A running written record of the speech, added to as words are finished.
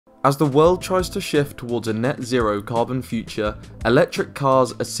As the world tries to shift towards a net zero carbon future, electric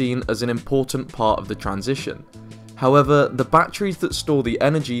cars are seen as an important part of the transition. However, the batteries that store the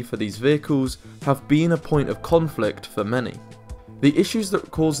energy for these vehicles have been a point of conflict for many. The issues that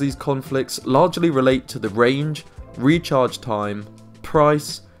cause these conflicts largely relate to the range, recharge time,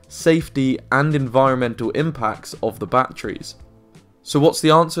 price, safety, and environmental impacts of the batteries. So what's the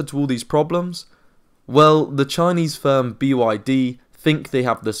answer to all these problems? Well, the Chinese firm BYD think they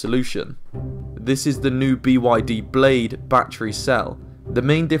have the solution. This is the new BYD Blade battery cell. The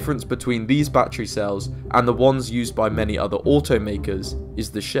main difference between these battery cells and the ones used by many other automakers is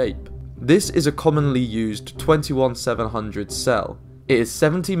the shape. This is a commonly used 21700 cell. It is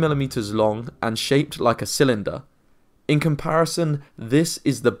 70mm long and shaped like a cylinder. In comparison, this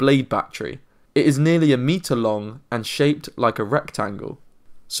is the Blade battery. It is nearly a meter long and shaped like a rectangle.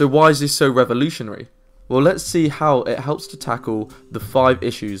 So why is this so revolutionary? Well, let's see how it helps to tackle the 5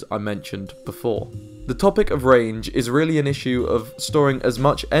 issues I mentioned before. The topic of range is really an issue of storing as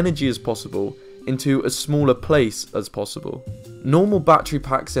much energy as possible into as small a place as possible. Normal battery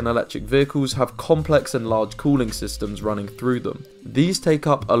packs in electric vehicles have complex and large cooling systems running through them. These take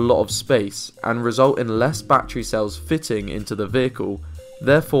up a lot of space and result in less battery cells fitting into the vehicle,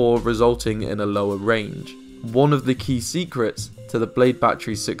 therefore resulting in a lower range. One of the key secrets to the Blade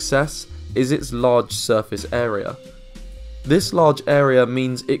battery's success is its large surface area. This large area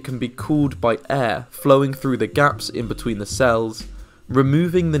means it can be cooled by air flowing through the gaps in between the cells,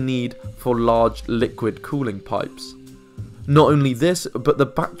 removing the need for large liquid cooling pipes. Not only this, but the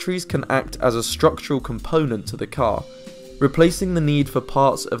batteries can act as a structural component to the car, replacing the need for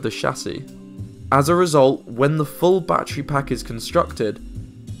parts of the chassis. As a result, when the full battery pack is constructed,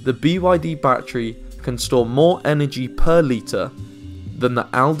 the BYD battery can store more energy per litre than the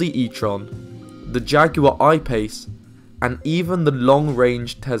Audi e-tron, the Jaguar I-Pace, and even the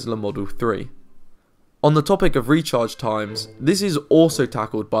long-range Tesla Model 3. On the topic of recharge times, this is also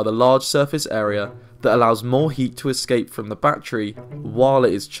tackled by the large surface area that allows more heat to escape from the battery while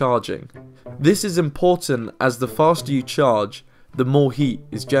it is charging. This is important as the faster you charge, the more heat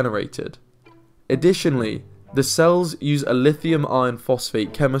is generated. Additionally, the cells use a lithium iron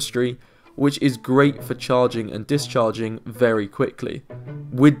phosphate chemistry, which is great for charging and discharging very quickly,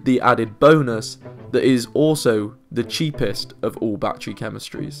 with the added bonus that it is also the cheapest of all battery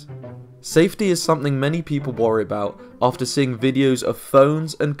chemistries. Safety is something many people worry about after seeing videos of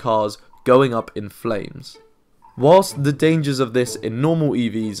phones and cars going up in flames. Whilst the dangers of this in normal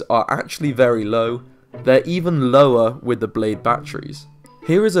EVs are actually very low, they're even lower with the Blade batteries.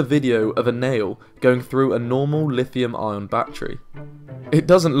 Here is a video of a nail going through a normal lithium-ion battery. It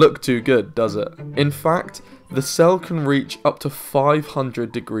doesn't look too good, does it? In fact, the cell can reach up to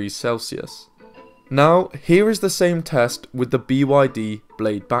 500 degrees Celsius. Now, here is the same test with the BYD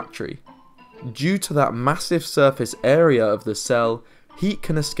Blade battery. Due to that massive surface area of the cell, heat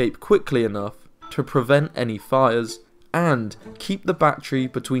can escape quickly enough to prevent any fires and keep the battery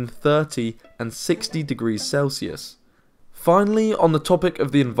between 30 and 60 degrees Celsius. Finally, on the topic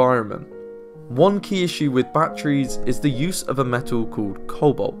of the environment, one key issue with batteries is the use of a metal called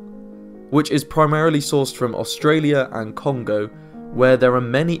cobalt, which is primarily sourced from Australia and Congo, where there are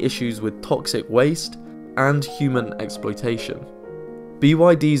many issues with toxic waste and human exploitation.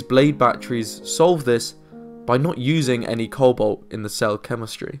 BYD's Blade batteries solve this by not using any cobalt in the cell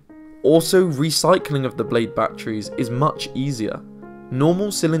chemistry. Also, recycling of the Blade batteries is much easier.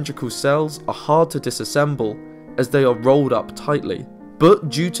 Normal cylindrical cells are hard to disassemble as they are rolled up tightly, but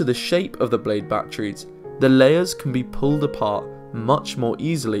due to the shape of the Blade batteries, the layers can be pulled apart much more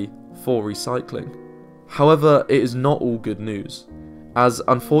easily for recycling. However, it is not all good news, as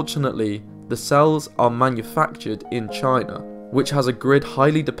unfortunately the cells are manufactured in China, which has a grid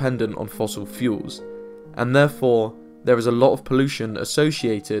highly dependent on fossil fuels, and therefore there is a lot of pollution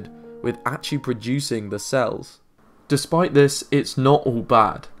associated with actually producing the cells. Despite this, it's not all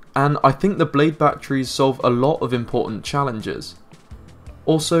bad, and I think the Blade batteries solve a lot of important challenges.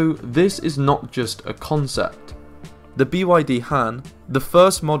 Also, this is not just a concept. The BYD Han, the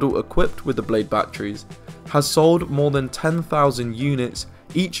first model equipped with the Blade batteries, has sold more than 10,000 units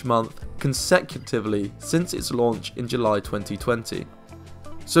each month consecutively since its launch in July 2020.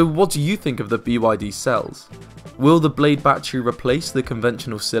 So what do you think of the BYD cells? Will the Blade battery replace the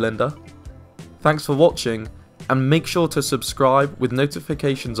conventional cylinder? Thanks for watching, and make sure to subscribe with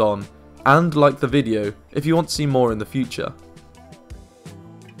notifications on, and like the video if you want to see more in the future.